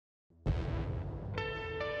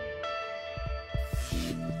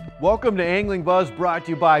Welcome to AnglingBuzz, brought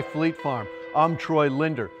to you by Fleet Farm. I'm Troy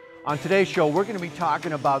Linder. On today's show, we're going to be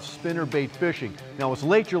talking about spinnerbait fishing. Now, it's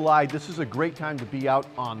late July. This is a great time to be out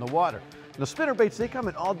on the water. Now, spinnerbaits, they come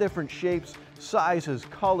in all different shapes, sizes,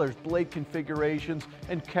 colors, blade configurations,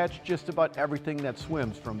 and catch just about everything that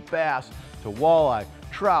swims, from bass to walleye,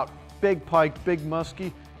 trout, big pike, big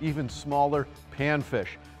musky, even smaller panfish.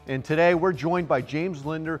 And today we're joined by James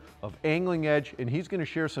Lindner of Angling Edge, and he's going to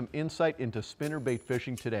share some insight into spinnerbait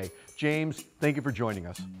fishing today. James, thank you for joining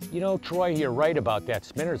us. You know, Troy, you're right about that.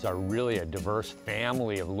 Spinners are really a diverse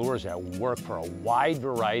family of lures that work for a wide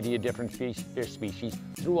variety of different fish species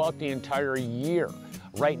throughout the entire year.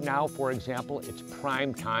 Right now, for example, it's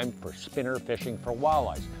prime time for spinner fishing for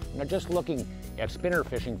walleyes. Now, just looking at spinner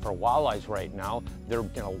fishing for walleyes right now, they're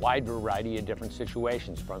in a wide variety of different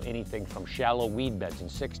situations, from anything from shallow weed beds in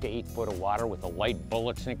 6 to 8 foot of water with a light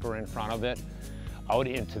bullet sinker in front of it, out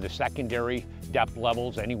into the secondary depth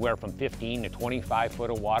levels, anywhere from 15 to 25 foot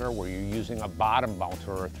of water, where you're using a bottom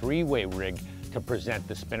bouncer or a 3-way rig to present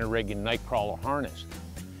the spinner rig and nightcrawler harness.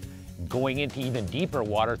 Going into even deeper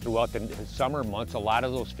water throughout the summer months, a lot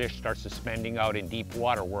of those fish start suspending out in deep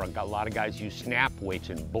water, where a lot of guys use snap weights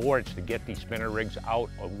and boards to get these spinner rigs out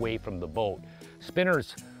away from the boat.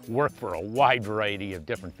 Spinners work for a wide variety of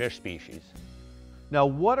different fish species. Now,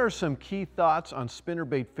 what are some key thoughts on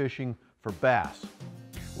spinnerbait fishing for bass?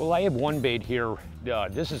 Well, I have one bait here.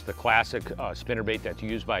 This is the classic spinnerbait that's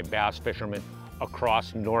used by bass fishermen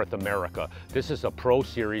across North America. This is a Pro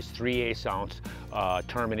Series 3/8 ounce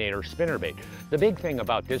Terminator spinnerbait. The big thing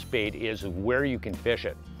about this bait is where you can fish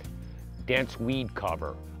it. Dense weed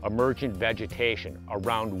cover, emergent vegetation,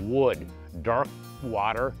 around wood, dark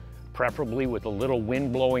water, preferably with a little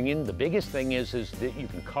wind blowing in. The biggest thing is that you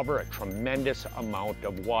can cover a tremendous amount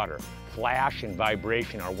of water. Flash and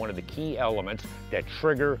vibration are one of the key elements that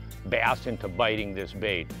trigger bass into biting this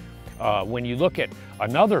bait. When you look at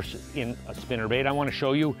another spinnerbait I want to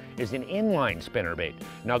show you is an inline spinnerbait.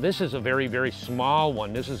 Now, this is a very, very small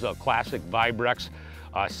one. This is a classic Vibrex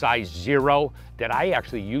size 0 that I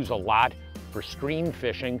actually use a lot for stream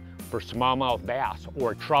fishing for smallmouth bass,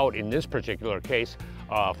 or trout in this particular case.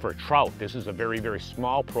 For trout, this is a very, very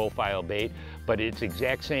small profile bait, but it's the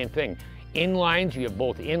exact same thing. Inlines, you have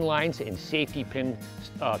both inlines and safety pin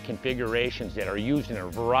configurations that are used in a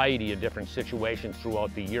variety of different situations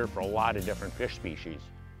throughout the year for a lot of different fish species.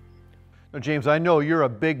 Now, James, I know you're a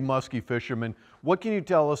big musky fisherman. What can you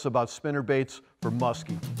tell us about spinnerbaits for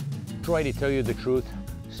musky? Troy, to tell you the truth,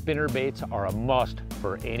 spinnerbaits are a must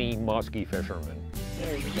for any musky fisherman.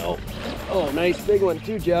 There you go. Oh, nice big one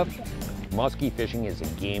too, Jeff. Musky fishing is a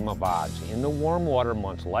game of odds. In the warm water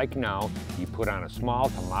months like now, you put on a small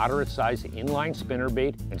to moderate sized inline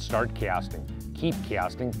spinnerbait and start casting. Keep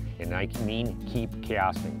casting, and I mean keep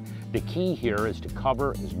casting. The key here is to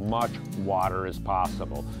cover as much water as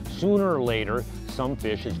possible. Sooner or later, some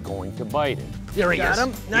fish is going to bite it. There he is. Got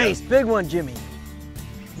him? Nice, big one, Jimmy.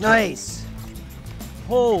 Nice.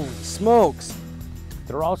 Holy smokes.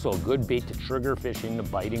 They're also a good bait to trigger fish into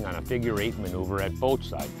biting on a figure-8 maneuver at boat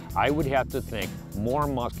side. I would have to think more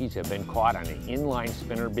muskies have been caught on an inline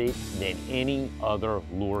spinnerbait than any other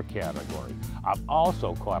lure category. I've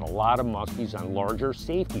also caught a lot of muskies on larger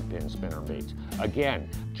safety pin spinnerbaits. Again,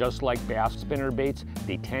 just like bass spinnerbaits,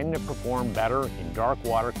 they tend to perform better in dark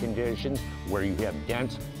water conditions where you have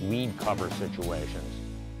dense weed cover situations.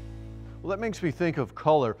 Well, that makes me think of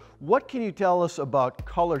color. What can you tell us about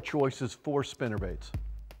color choices for spinnerbaits?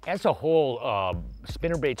 As a whole,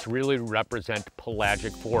 spinnerbaits really represent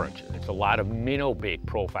pelagic forage. It's a lot of minnow bait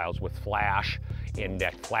profiles with flash and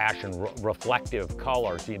that flash and reflective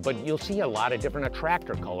colors. But you'll see a lot of different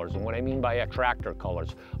attractor colors. And what I mean by attractor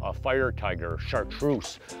colors, fire tiger,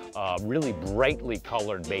 chartreuse, really brightly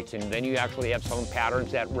colored baits. And then you actually have some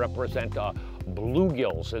patterns that represent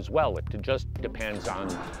bluegills as well. It just depends on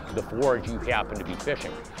the forage you happen to be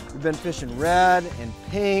fishing. We've been fishing red and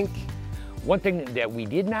pink. One thing that we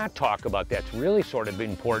did not talk about that's really sort of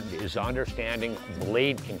important is understanding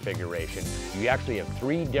blade configuration. You actually have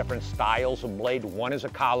 3 different styles of blade. One is a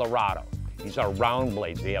Colorado. These are round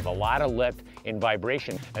blades. They have a lot of lift and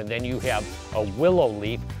vibration. And then you have a willow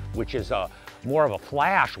leaf, which is more of a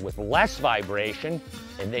flash with less vibration.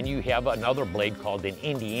 And then you have another blade called an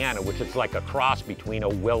Indiana, which is like a cross between a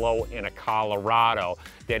willow and a Colorado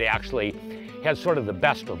that actually has sort of the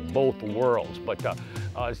best of both worlds. But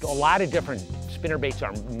a lot of different spinnerbaits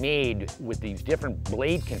are made with these different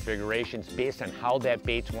blade configurations based on how that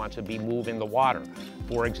bait wants to be moved in the water.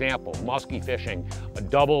 For example, musky fishing, a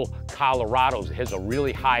double Colorado has a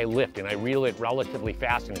really high lift, and I reel it relatively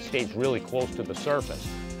fast and it stays really close to the surface.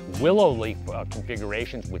 Willow leaf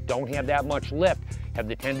configurations, which don't have that much lift, have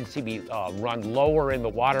the tendency to be run lower in the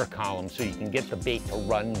water column so you can get the bait to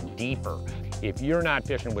run deeper. If you're not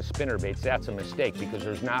fishing with spinnerbaits, that's a mistake, because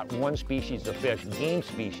there's not one species of fish, game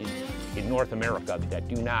species, in North America that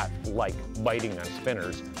do not like biting on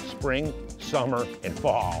spinners spring, summer, and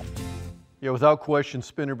fall. Yeah, without question,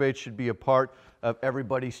 spinnerbaits should be a part of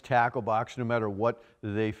everybody's tackle box, no matter what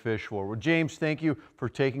they fish for. Well, James, thank you for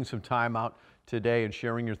taking some time out today and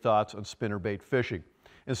sharing your thoughts on spinnerbait fishing.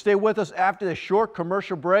 And stay with us after this short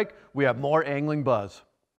commercial break. We have more Angling Buzz.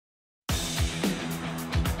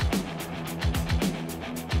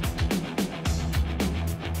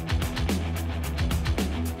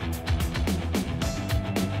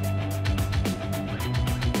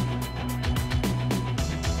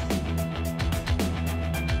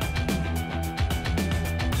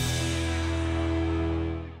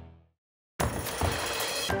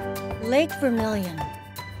 Lake Vermilion.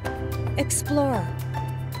 Explore.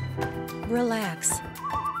 Relax.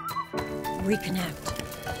 Reconnect.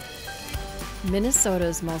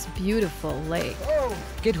 Minnesota's most beautiful lake.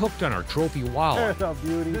 Get hooked on our trophy walleye, That's a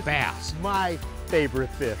beauty. bass, My favorite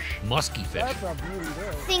fish. musky fish. That's a beauty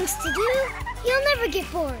there. Things to do? You'll never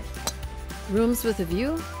get bored. Rooms with a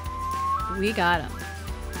view? We got 'em.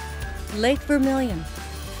 Lake Vermilion.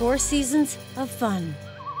 4 seasons of fun.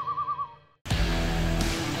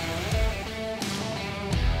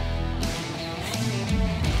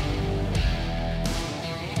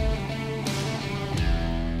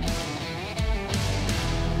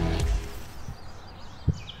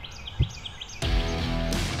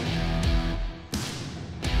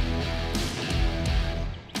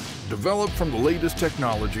 Developed from the latest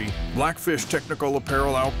technology, Blackfish Technical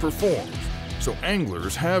Apparel outperforms, so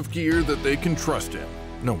anglers have gear that they can trust in,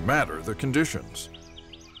 no matter the conditions.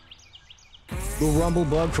 The Rumble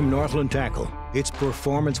Bug from Northland Tackle. Its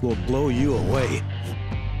performance will blow you away.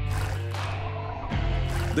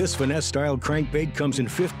 This finesse-style crankbait comes in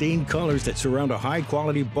 15 colors that surround a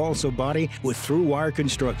high-quality balsa body with through-wire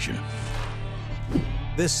construction.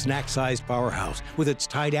 This snack-sized powerhouse, with its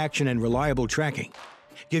tight action and reliable tracking,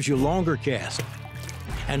 gives you longer casts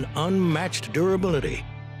and unmatched durability.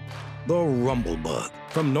 The Rumble Bug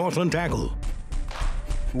from Northland Tackle.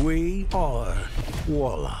 We are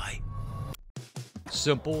walleye.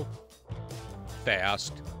 Simple,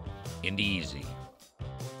 fast, and easy.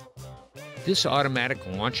 This automatic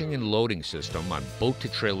launching and loading system on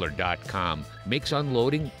boat-to-trailer.com makes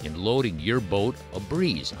unloading and loading your boat a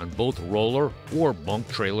breeze on both roller or bunk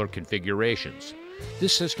trailer configurations.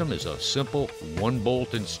 This system is a simple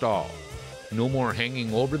one-bolt install. No more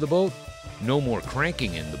hanging over the boat, no more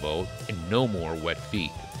cranking in the boat, and no more wet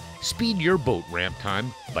feet. Speed your boat ramp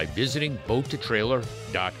time by visiting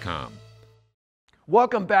boat-to-trailer.com.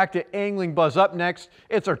 Welcome back to Angling Buzz. Up next,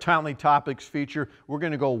 it's our Timely Topics feature. We're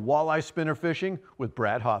going to go walleye spinner fishing with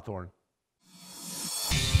Brad Hawthorne.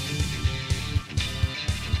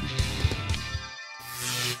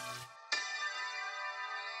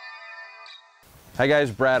 Hi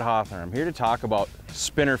guys, Brad Hawthorne. I'm here to talk about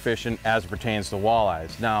spinner fishing as it pertains to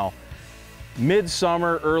walleyes. Now,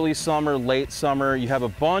 midsummer, early summer, late summer, you have a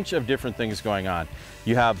bunch of different things going on.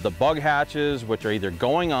 You have the bug hatches, which are either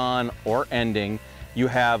going on or ending. You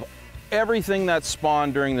have everything that's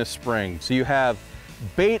spawned during the spring. So you have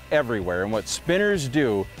bait everywhere, and what spinners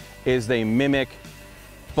do is they mimic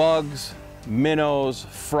bugs, minnows,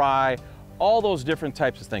 fry, all those different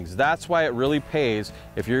types of things. That's why it really pays.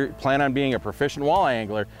 If you plan on being a proficient walleye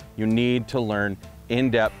angler, you need to learn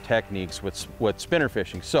in-depth techniques with spinner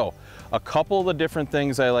fishing. So a couple of the different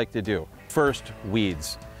things I like to do. First,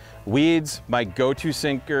 weeds. Weeds, my go-to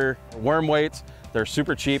sinker. Worm weights, they're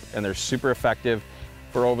super cheap and they're super effective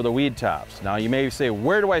for over the weed tops. Now you may say,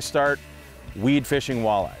 where do I start weed fishing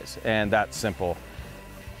walleyes? And that's simple.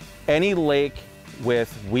 Any lake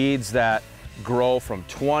with weeds that grow from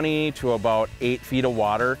 20 to about 8 feet of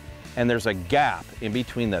water, and there's a gap in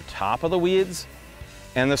between the top of the weeds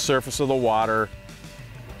and the surface of the water,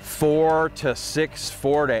 4 to 6,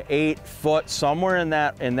 4 to 8 foot, somewhere in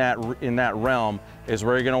that realm is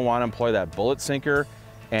where you're going to want to employ that bullet sinker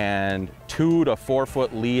and 2 to 4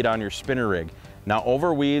 foot lead on your spinner rig. Now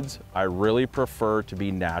over weeds, I really prefer to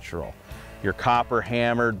be natural. Your copper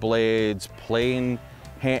hammered blades, plain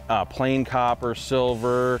copper,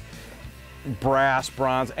 silver, brass,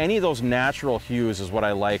 bronze, any of those natural hues is what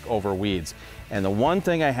I like over weeds. And the one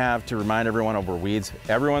thing I have to remind everyone over weeds,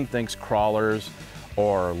 everyone thinks crawlers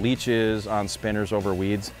or leeches on spinners over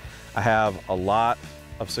weeds. I have a lot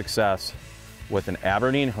of success with an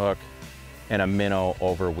Aberdeen hook and a minnow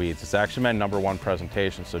over weeds. It's actually my #1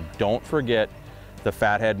 presentation, so don't forget the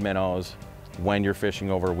fathead minnows when you're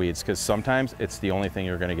fishing over weeds, because sometimes it's the only thing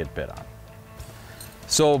you're gonna get bit on.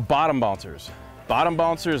 So bottom bouncers. Bottom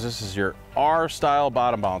bouncers, this is your R-style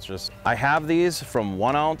bottom bouncers. I have these from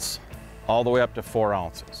 1 ounce all the way up to 4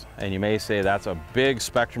 ounces. And you may say that's a big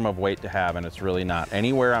spectrum of weight to have, and it's really not.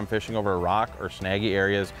 Anywhere I'm fishing over a rock or snaggy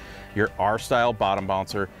areas, your R-style bottom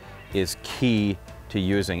bouncer is key to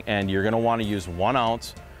using, and you're gonna wanna use 1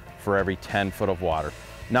 ounce for every 10 foot of water.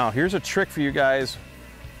 Now, here's a trick for you guys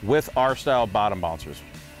with R-style bottom bouncers.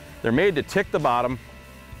 They're made to tick the bottom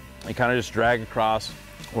and kind of just drag across.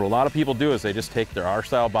 What a lot of people do is they just take their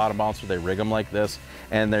R-style bottom bouncer, they rig them like this,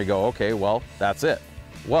 and they go, okay, well, that's it.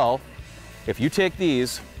 Well, if you take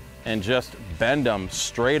these and just bend them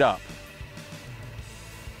straight up,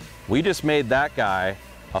 we just made that guy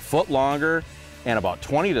a foot longer and about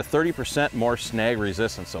 20 to 30% more snag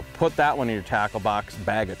resistant. So put that one in your tackle box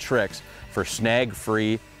bag of tricks for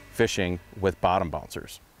snag-free fishing with bottom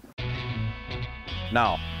bouncers.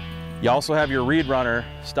 Now, you also have your reed runner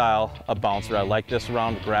style of bouncer. I like this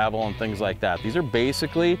around gravel and things like that. These are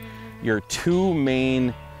basically your 2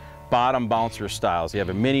 main bottom bouncer styles. You have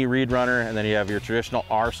a mini reed runner, and then you have your traditional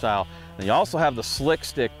R style. And you also have the Slick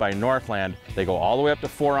Stick by Northland. They go all the way up to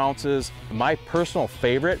 4 ounces. My personal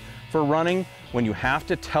favorite for running when you have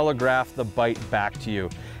to telegraph the bite back to you.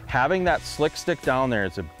 Having that Slick Stick down there,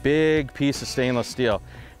 it's a big piece of stainless steel.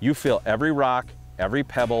 You feel every rock, every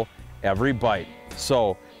pebble, every bite.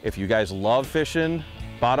 So if you guys love fishing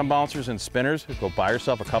bottom bouncers and spinners, go buy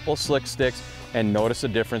yourself a couple of Slick Sticks and notice the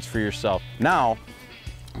difference for yourself. Now,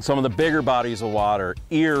 some of the bigger bodies of water,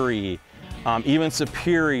 Erie, even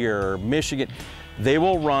Superior, Michigan, they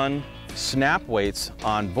will run snap weights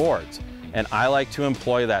on boards. And I like to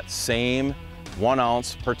employ that same 1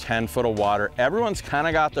 ounce per 10 foot of water. Everyone's kind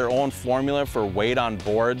of got their own formula for weight on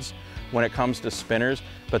boards when it comes to spinners,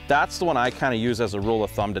 but that's the one I kind of use as a rule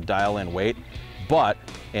of thumb to dial in weight. But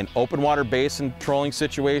in open water basin trolling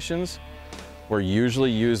situations, we're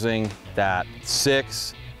usually using that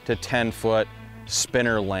 6 to 10 foot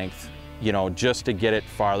spinner length, you know, just to get it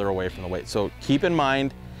farther away from the weight. So keep in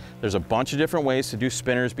mind, there's a bunch of different ways to do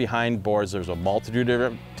spinners behind boards. There's a multitude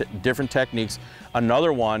of different techniques.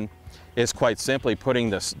 Another one is quite simply putting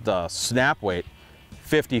the snap weight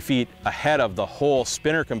 50 feet ahead of the whole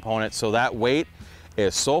spinner component, so that weight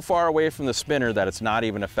is so far away from the spinner that it's not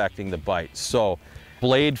even affecting the bite. So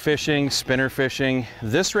blade fishing, spinner fishing,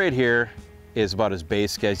 this right here is about as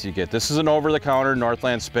basic as you get. This is an over-the-counter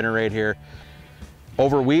Northland spinner right here.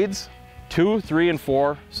 Over weeds, 2, 3, and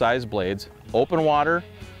 4 size blades. Open water,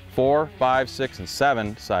 4, 5, 6, and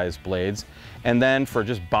 7 size blades. And then for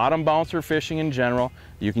just bottom bouncer fishing in general,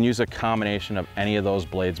 you can use a combination of any of those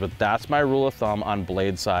blades, but that's my rule of thumb on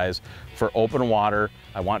blade size. For open water,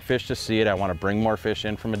 I want fish to see it, I want to bring more fish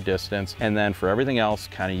in from a distance, and then for everything else,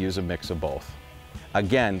 kind of use a mix of both.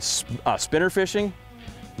 Again, spinner fishing,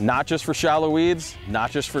 not just for shallow weeds,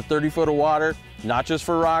 not just for 30 foot of water, not just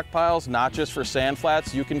for rock piles, not just for sand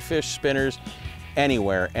flats. You can fish spinners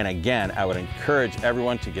anywhere. And again, I would encourage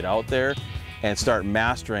everyone to get out there and start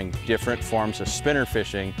mastering different forms of spinner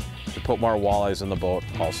fishing to put more walleyes in the boat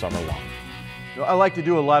all summer long. I like to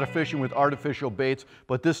do a lot of fishing with artificial baits,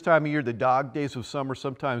 but this time of year, the dog days of summer,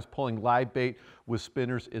 sometimes pulling live bait with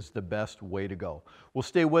spinners is the best way to go. Well,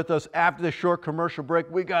 stay with us after this short commercial break.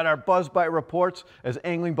 We got our Buzz Bite reports as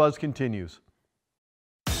Angling Buzz continues.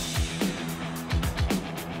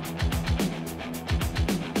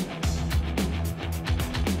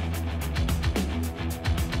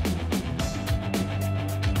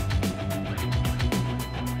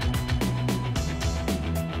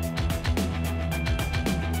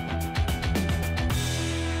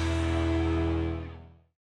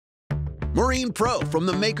 Marine Pro, from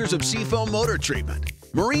the makers of Seafoam Motor Treatment.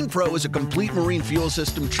 Marine Pro is a complete marine fuel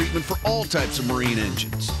system treatment for all types of marine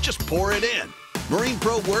engines. Just pour it in. Marine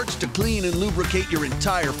Pro works to clean and lubricate your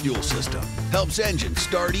entire fuel system, helps engines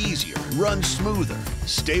start easier and run smoother,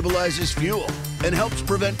 stabilizes fuel, and helps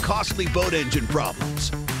prevent costly boat engine problems.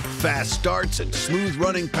 Fast starts and smooth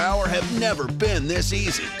running power have never been this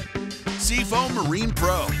easy. Seafoam Marine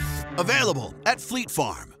Pro, available at Fleet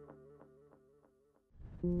Farm.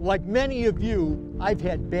 Like many of you, I've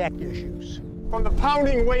had back issues. From the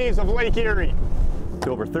pounding waves of Lake Erie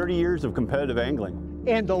to over 30 years of competitive angling.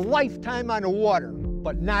 And a lifetime on the water,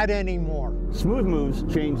 but not anymore. Smooth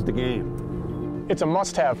Moves changed the game. It's a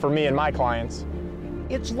must-have for me and my clients.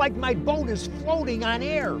 It's like my boat is floating on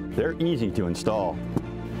air. They're easy to install.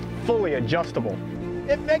 Fully adjustable.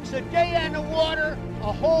 It makes a day on the water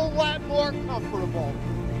a whole lot more comfortable.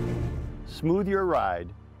 Smooth your ride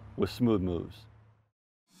with Smooth Moves.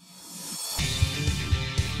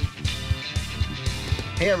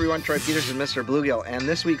 Hey everyone, Troy Peters and Mr. Bluegill, and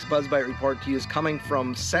this week's Buzz Bite report to you is coming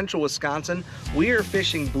from central Wisconsin. We are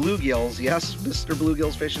fishing bluegills, yes, Mr.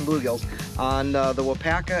 Bluegill's fishing bluegills, on the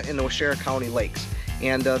Wapaka and the Washera County lakes.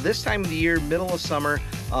 And this time of the year, middle of summer,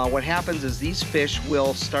 what happens is these fish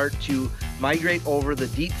will start to migrate over the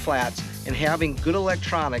deep flats, and having good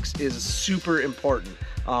electronics is super important.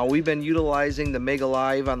 We've been utilizing the Mega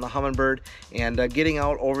Live on the Humminbird and getting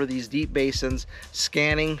out over these deep basins,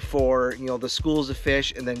 scanning for the schools of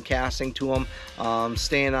fish, and then casting to them,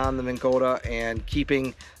 staying on the Minn Kota and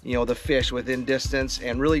keeping the fish within distance,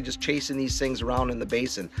 and really just chasing these things around in the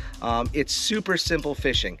basin. It's super simple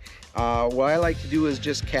fishing. What I like to do is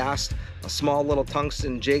just cast a small little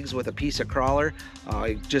tungsten jigs with a piece of crawler,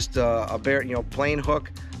 just a bare, plain hook.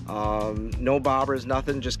 No bobbers,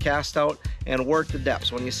 nothing, just cast out and work the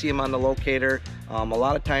depths. When you see them on the locator, a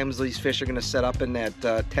lot of times these fish are going to set up in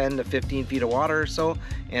that 10 to 15 feet of water or so,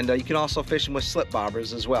 and you can also fish them with slip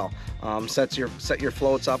bobbers as well. Set your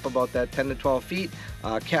floats up about that 10 to 12 feet,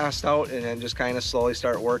 cast out, and then just kind of slowly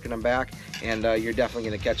start working them back, and you're definitely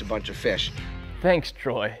going to catch a bunch of fish. Thanks,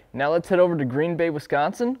 Troy. Now let's head over to Green Bay,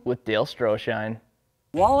 Wisconsin with Dale Stroshine.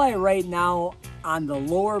 Walleye right now on the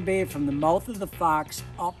lower bay from the mouth of the Fox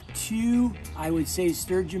up to, I would say,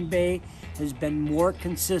 Sturgeon Bay has been more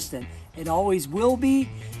consistent. It always will be.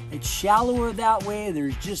 It's shallower that way.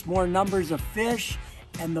 There's just more numbers of fish,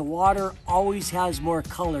 and the water always has more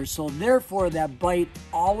color. So therefore, that bite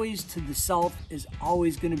always to the south is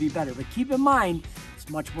always going to be better. But keep in mind, it's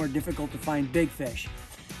much more difficult to find big fish.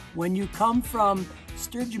 When you come from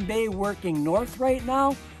Sturgeon Bay working north right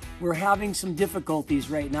now, we're having some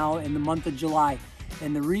difficulties right now in the month of July.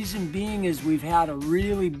 And the reason being is we've had a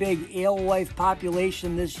really big alewife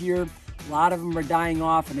population this year. A lot of them are dying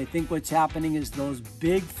off, and I think what's happening is those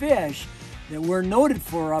big fish that we're noted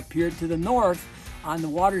for up here to the north on the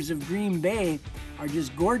waters of Green Bay are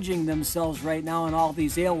just gorging themselves right now on all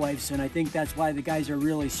these alewifes, and I think that's why the guys are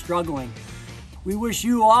really struggling. We wish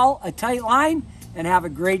you all a tight line and have a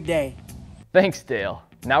great day. Thanks, Dale.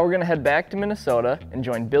 Now we're going to head back to Minnesota and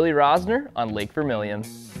join Billy Rosner on Lake Vermilion.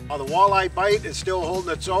 The walleye bite is still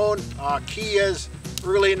holding its own. Key is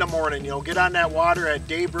early in the morning, get on that water at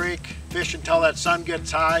daybreak, fish until that sun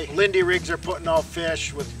gets high. Lindy rigs are putting out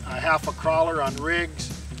fish with a half a crawler on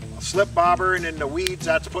rigs. Slip bobber and in the weeds,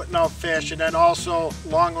 that's putting out fish, and then also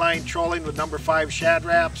long line trolling with number 5 shad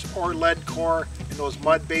wraps or lead core in those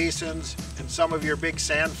mud basins, and some of your big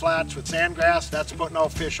sand flats with sandgrass, that's putting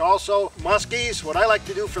out fish also. Muskies, what I like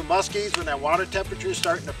to do for muskies when that water temperature is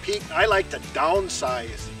starting to peak, I like to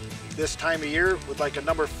downsize this time of year with like a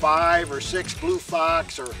number 5 or 6 blue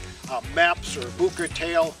fox or meps or booker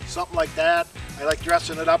tail, something like that. I like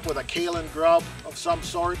dressing it up with a kaolin grub of some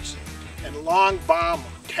sorts, and long bomb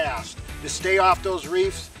cast to stay off those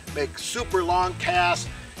reefs, make super long casts,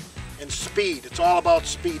 and speed. It's all about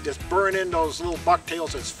speed. Just burn in those little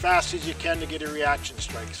bucktails as fast as you can to get a reaction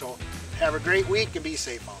strike. So have a great week and be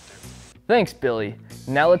safe out there. Thanks, Billy.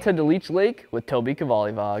 Now let's head to Leech Lake with Toby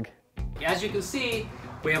Cavalivog. As you can see,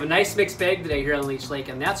 we have a nice mixed bag today here on Leech Lake,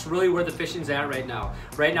 and that's really where the fishing's at right now.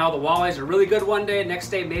 Right now the walleyes are really good one day, next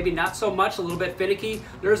day maybe not so much, a little bit finicky.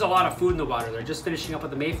 There's a lot of food in the water. They're just finishing up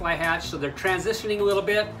with the mayfly hatch, so they're transitioning a little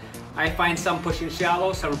bit. I find some pushing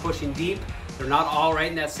shallow, some are pushing deep. They're not all right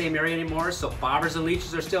in that same area anymore, so bobbers and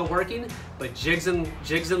leeches are still working, but jigs and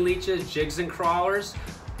leeches, jigs and crawlers,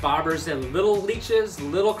 bobbers and little leeches,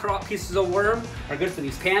 little pieces of worm are good for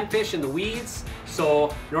these panfish in the weeds.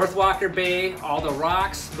 So North Walker Bay, all the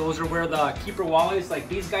rocks, those are where the keeper walleyes like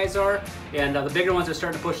these guys are, and the bigger ones are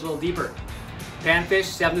starting to push a little deeper. Panfish,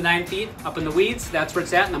 7 to 9 feet up in the weeds, that's where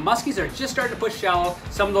it's at, and the muskies are just starting to push shallow.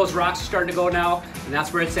 Some of those rocks are starting to go now, and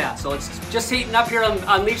that's where it's at. So it's just heating up here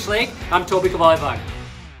on Leech Lake. I'm Toby Cavalivog.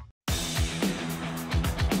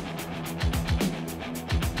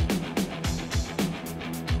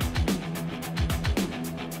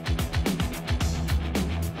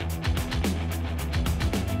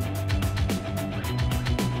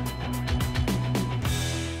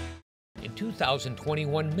 In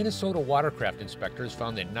 2021, Minnesota watercraft inspectors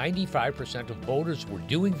found that 95% of boaters were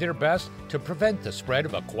doing their best to prevent the spread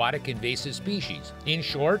of aquatic invasive species. In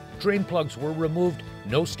short, drain plugs were removed,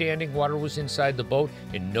 no standing water was inside the boat,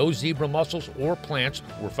 and no zebra mussels or plants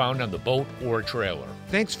were found on the boat or trailer.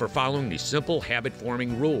 Thanks for following these simple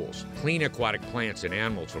habit-forming rules. Clean aquatic plants and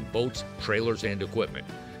animals from boats, trailers, and equipment.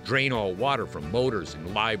 Drain all water from motors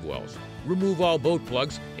and live wells. Remove all boat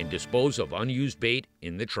plugs and dispose of unused bait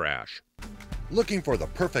in the trash. Looking for the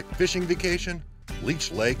perfect fishing vacation?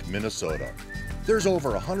 Leech Lake, Minnesota. There's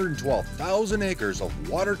over 112,000 acres of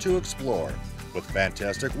water to explore with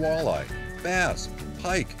fantastic walleye, bass,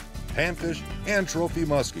 pike, panfish, and trophy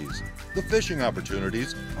muskies. The fishing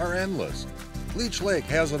opportunities are endless. Leech Lake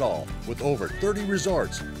has it all, with over 30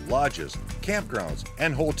 resorts, lodges, campgrounds,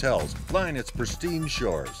 and hotels line its pristine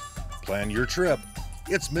shores. Plan your trip.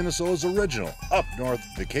 It's Minnesota's original up-north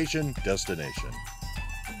vacation destination.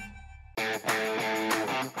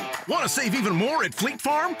 Want to save even more at Fleet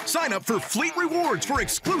Farm? Sign up for Fleet Rewards for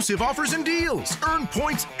exclusive offers and deals. Earn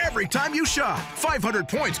points every time you shop. 500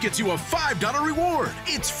 points gets you a $5 reward.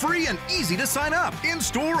 It's free and easy to sign up,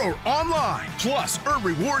 in-store or online. Plus, earn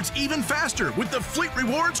rewards even faster with the Fleet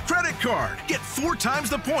Rewards credit card. Get 4 times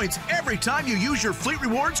the points every time you use your Fleet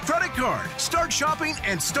Rewards credit card. Start shopping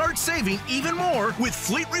and start saving even more with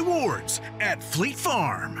Fleet Rewards at Fleet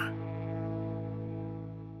Farm.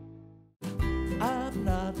 I'm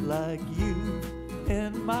not like you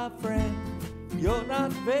and my friend. You're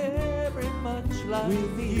not very much like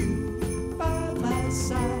you. By my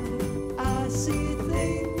side, I see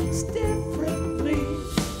things differently.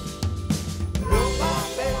 You're my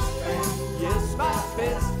best friend, yes, my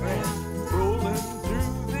best friend. Rolling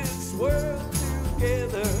through this world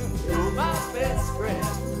together. You're my best friend,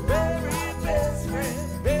 very best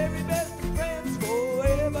friend, very best friends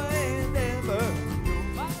forever and ever.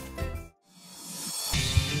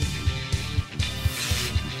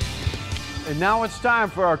 And now it's time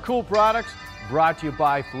for our cool products brought to you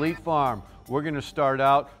by Fleet Farm. We're going to start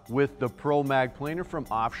out with the Pro Mag planer from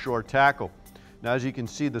Offshore Tackle. Now, as you can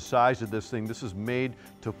see the size of this thing, this is made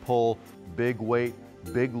to pull big weight,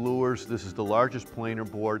 big lures. This is the largest planer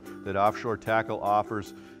board that Offshore Tackle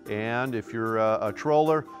offers. And if you're a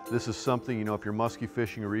troller, this is something, you know, if you're musky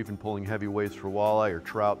fishing or even pulling heavy weights for walleye or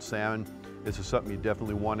trout, salmon, this is something you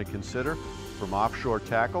definitely want to consider. From Offshore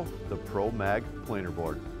Tackle, the Pro Mag planer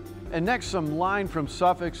board. And next, some line from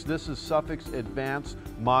Suffolk's. This is Suffolk's Advanced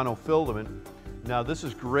Monofilament. Now, this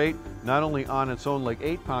is great not only on its own, like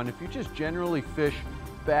 8-pound, if you just generally fish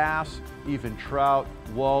bass, even trout,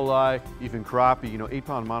 walleye, even crappie, you know,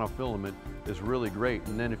 8-pound monofilament is really great.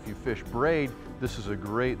 And then if you fish braid, this is a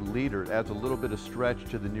great leader. It adds a little bit of stretch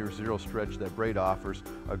to the near zero stretch that braid offers.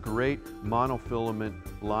 A great monofilament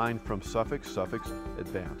line from Suffolk's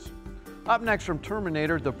Advanced. Up next from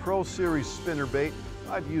Terminator, the Pro Series spinnerbait.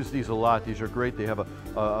 I've used these a lot. These are great. They have an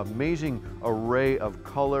amazing array of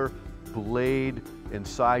color, blade, and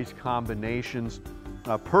size combinations.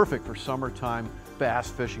 Perfect for summertime bass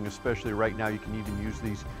fishing, especially right now. You can even use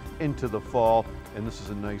these into the fall. And this is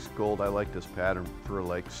a nice gold. I like this pattern for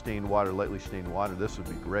like stained water, lightly stained water. This would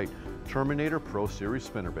be great. Terminator Pro Series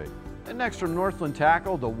spinnerbait. And next from Northland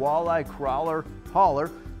Tackle, the Walleye Crawler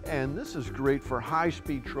Hauler. And this is great for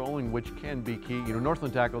high-speed trolling, which can be key. You know,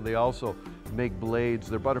 Northland Tackle, they also make blades,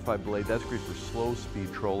 their butterfly blade, that's great for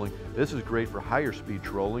slow-speed trolling. This is great for higher-speed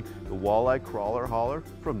trolling, the Walleye Crawler Hauler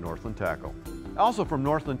from Northland Tackle. Also from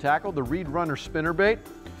Northland Tackle, the Reed Runner spinnerbait.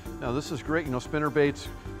 Now, this is great. You know, spinnerbaits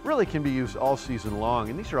really can be used all season long,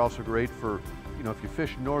 and these are also great for, you know, if you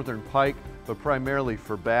fish northern pike, but primarily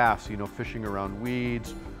for bass, you know, fishing around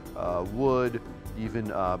weeds, wood,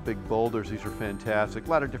 even big boulders. These are fantastic. A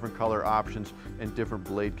lot of different color options and different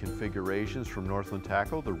blade configurations from Northland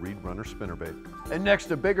Tackle, the Reed Runner spinnerbait. And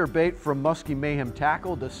next, a bigger bait from Musky Mayhem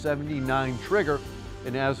Tackle, the 79 trigger.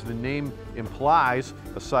 And as the name implies,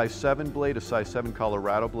 a size 7 blade, a size 7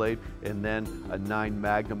 Colorado blade, and then a 9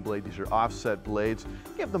 Magnum blade. These are offset blades.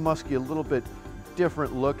 Give the muskie a little bit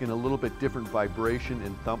different look and a little bit different vibration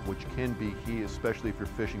and thump, which can be key, especially if you're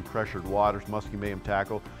fishing pressured waters. Musky Mayhem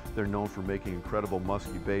Tackle, they're known for making incredible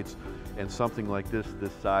musky baits, and something like this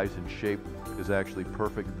size and shape is actually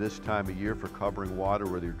perfect this time of year for covering water,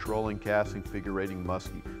 whether you're trolling, casting, figure eighting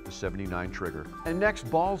musky, the 79 trigger. And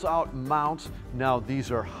next, balls out mounts. Now,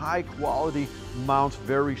 these are high quality mounts,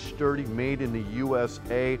 very sturdy, made in the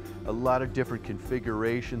USA, a lot of different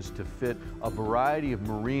configurations to fit a variety of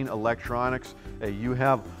marine electronics. You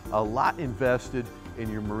have a lot invested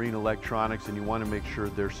in your marine electronics, and you want to make sure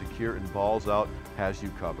they're secure, and Balls Out has you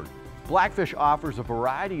covered. Blackfish offers a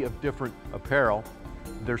variety of different apparel.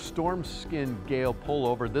 Their Storm Skin Gale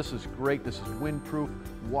pullover, this is great. This is windproof,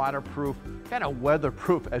 waterproof, kind of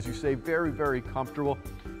weatherproof, as you say, very, very comfortable.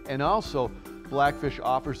 And also, Blackfish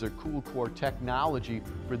offers their Cool Core technology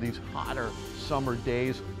for these hotter summer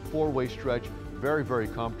days, 4-way stretch, very, very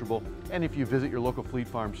comfortable. And if you visit your local Fleet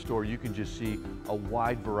Farm store, you can just see a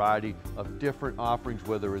wide variety of different offerings,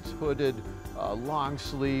 whether it's hooded, long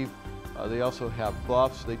sleeve. They also have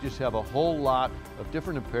buffs. They just have a whole lot of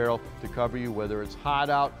different apparel to cover you, whether it's hot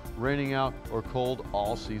out, raining out, or cold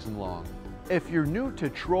all season long. If you're new to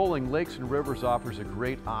trolling, Lakes and Rivers offers a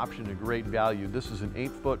great option, a great value. This is an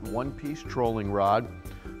 8-foot one-piece trolling rod.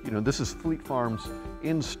 You know, this is Fleet Farm's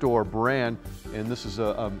in-store brand, and this is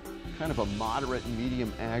a kind of a moderate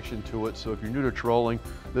medium action to it. So if you're new to trolling,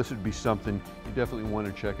 this would be something you definitely want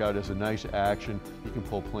to check out as a nice action. You can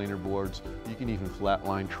pull planer boards. You can even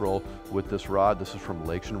flatline troll with this rod. This is from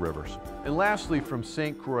Lakes and Rivers. And lastly, from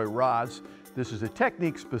St. Croix Rods, this is a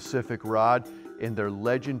technique specific rod in their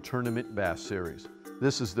Legend Tournament Bass Series.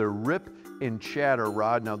 This is their Rip and Chatter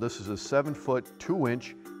rod. Now this is a 7-foot,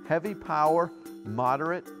 2-inch, heavy power,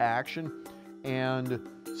 moderate action. And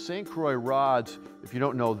St. Croix Rods, if you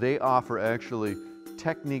don't know, they offer actually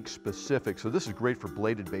technique specific. So this is great for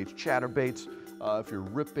bladed baits, chatter baits. If you're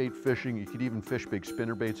rip bait fishing, you could even fish big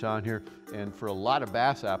spinner baits on here. And for a lot of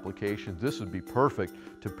bass applications, this would be perfect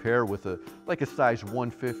to pair with like a size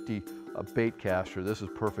 150 bait caster. This is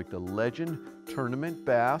perfect. The Legend Tournament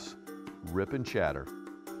Bass Rip and Chatter.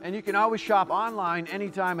 And you can always shop online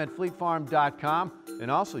anytime at fleetfarm.com.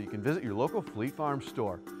 And also you can visit your local Fleet Farm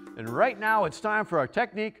store. And right now it's time for our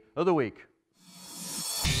technique of the week.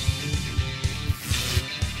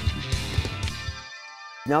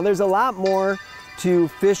 Now there's a lot more to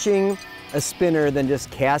fishing a spinner than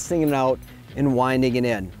just casting it out and winding it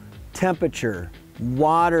in. Temperature,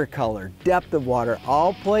 water color, depth of water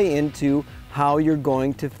all play into how you're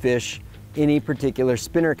going to fish any particular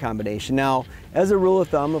spinner combination. Now, as a rule of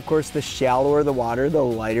thumb, of course, the shallower the water, the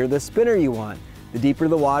lighter the spinner you want. The deeper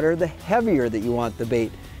the water, the heavier that you want the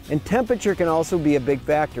bait. And temperature can also be a big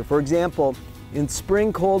factor. For example, in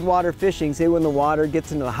spring cold water fishing, say when the water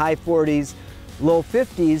gets into the high 40s, low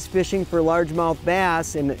 50s, fishing for largemouth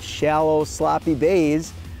bass in shallow, sloppy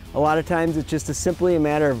bays, a lot of times it's just simply a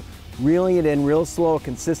matter of reeling it in real slow,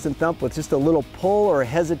 consistent thump with just a little pull or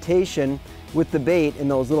hesitation with the bait,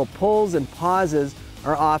 and those little pulls and pauses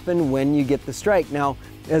are often when you get the strike. Now,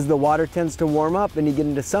 as the water tends to warm up and you get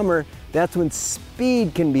into summer, that's when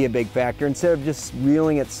speed can be a big factor. Instead of just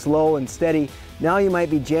reeling it slow and steady, now you might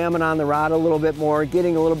be jamming on the rod a little bit more,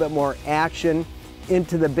 getting a little bit more action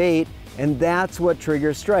into the bait, and that's what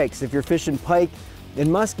triggers strikes. If you're fishing pike and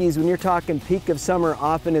muskies, when you're talking peak of summer,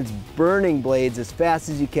 often it's burning blades as fast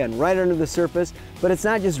as you can, right under the surface, but it's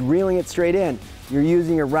not just reeling it straight in. You're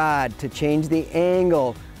using a rod to change the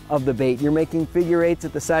angle of the bait. You're making figure eights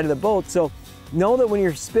at the side of the boat. So know that when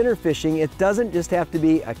you're spinner fishing, it doesn't just have to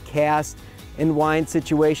be a cast and wind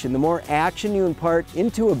situation. The more action you impart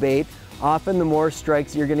into a bait, often the more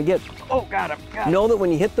strikes you're gonna get. Oh, got him, got him. Know that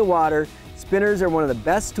when you hit the water, spinners are one of the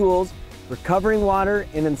best tools for covering water,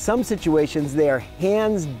 and in some situations, they are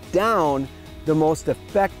hands down the most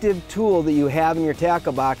effective tool that you have in your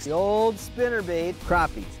tackle box. The old spinnerbait,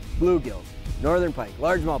 crappies, bluegills, northern pike,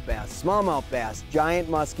 largemouth bass, smallmouth bass, giant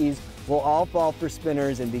muskies will all fall for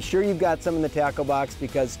spinners, and be sure you've got some in the tackle box,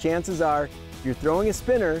 because chances are if you're throwing a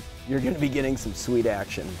spinner, you're going to be getting some sweet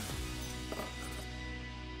action.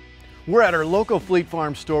 We're at our local Fleet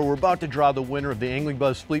Farm store. We're about to draw the winner of the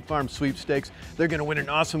AnglingBuzz Fleet Farm sweepstakes. They're going to win an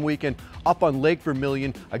awesome weekend up on Lake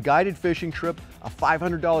Vermilion, a guided fishing trip, a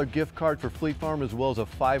 $500 gift card for Fleet Farm, as well as a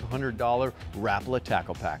 $500 Rapala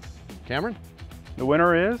tackle pack. Cameron? The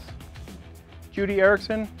winner is Judy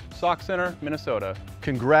Erickson, Sauk Center, Minnesota.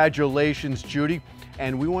 Congratulations, Judy.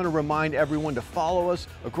 And we want to remind everyone to follow us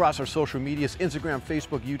across our social medias, Instagram,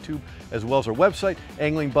 Facebook, YouTube, as well as our website,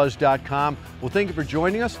 AnglingBuzz.com. Well, thank you for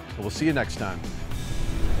joining us, and we'll see you next time.